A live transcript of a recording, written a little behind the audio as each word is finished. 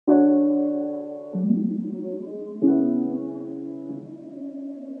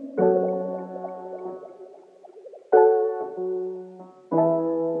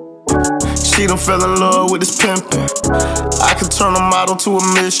done fell in love with this pimpin'. I could turn a model to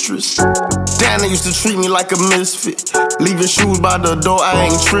a mistress. Damn, they used to treat me like a misfit. Leaving shoes by the door, I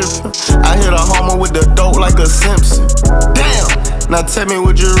ain't trippin'. I hit a homer with the dope like a Simpson. Damn, now tell me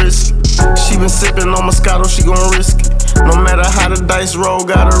would you risk it? She been sippin' on Moscato, she gon' risk it. No matter how the dice roll,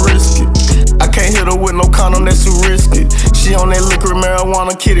 gotta risk it. I can't hit her with no condom, that's too risky. She on that liquor,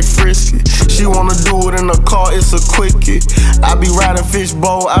 marijuana, kitty frisky. She wanna do it in the car, it's a quickie. I be riding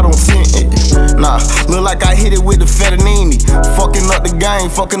fishbowl, I don't tint it. Nah, look like I hit it with the fettuccine. Fucking up the game,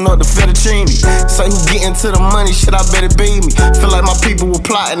 fucking up the fettuccine. Say who getting to the money, shit, I bet it be me. Feel like my people were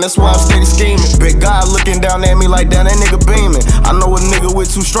plotting, that's why I'm steady scheming. Big God looking down at me like, damn, that nigga beaming. I know a nigga with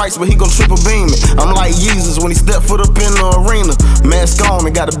 2 strikes, but he gon' triple beam it. I'm like Jesus when he step foot up in the arena. Mask on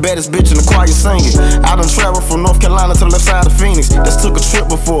and got the baddest bitch in the choir singing. I done traveled from North Carolina to the left side of Phoenix. That's took a trip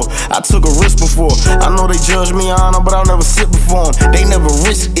before, I took a risk before. I know they judge me on her, but I'll never sit before them. They never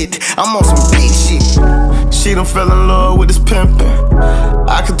risk it, I'm on some big shit. She done fell in love with this pimpin'.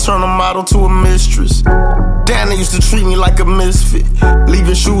 I could turn a model to a mistress. Damn, they used to treat me like a misfit.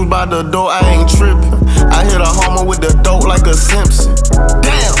 Leaving shoes by the door, I ain't trippin'. I hit a homer with the dope like a Simpson.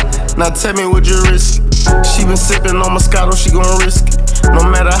 Damn, now tell me would you risk it? She been sippin' on Moscato, she gon' risk it. No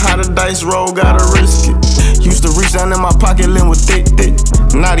matter how the dice roll, gotta risk it. Used to reach down in my pocket, limb with thick.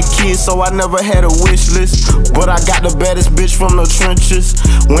 Naughty kid, so I never had a wish list. But I got the baddest bitch from the trenches.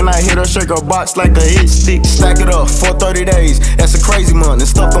 When I hit her, shake her box like a hit stick. Stack it up for 30 days, that's a crazy month. And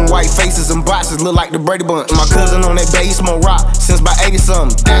stuff them white faces and boxes, look like the Brady Bunch. And my cousin on that bay, he smoke rock since by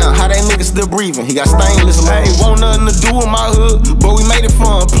 80-something. Damn, how that nigga still breathing? He got stainless lungs. Hey, want nothing to do with my hood, but we made it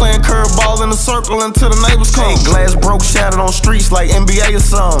fun. Playing curveball in a circle until the neighbors come. Hey, glass broke, shattered on streets like NBA or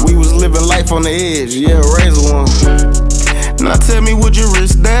something. We was living life on the edge, yeah, razor one. Now tell me, would you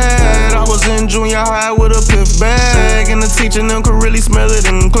risk that? I was in junior high with a pimp bag, and the teacher them could really smell it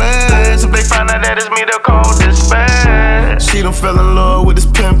in class. If they find out that it's me, they'll call dispatch. She done fell in love with this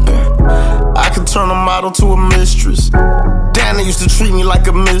pimpin'. I could turn a model to a mistress. Damn, they used to treat me like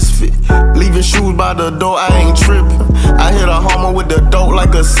a misfit. Leaving shoes by the door, I ain't trippin'. I hit a homer with the dope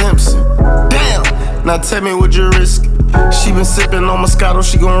like a Simpson. Damn, now tell me, would you risk it? She been sippin' on Moscato,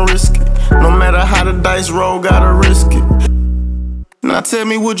 she gon' risk it. No matter how the dice roll, gotta risk it. Now tell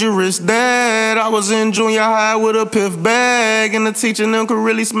me, would you risk that? I was in junior high with a piff bag, and the teacher them could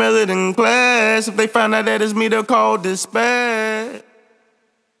really smell it in class. If they find out that it's me, they'll call dispatch.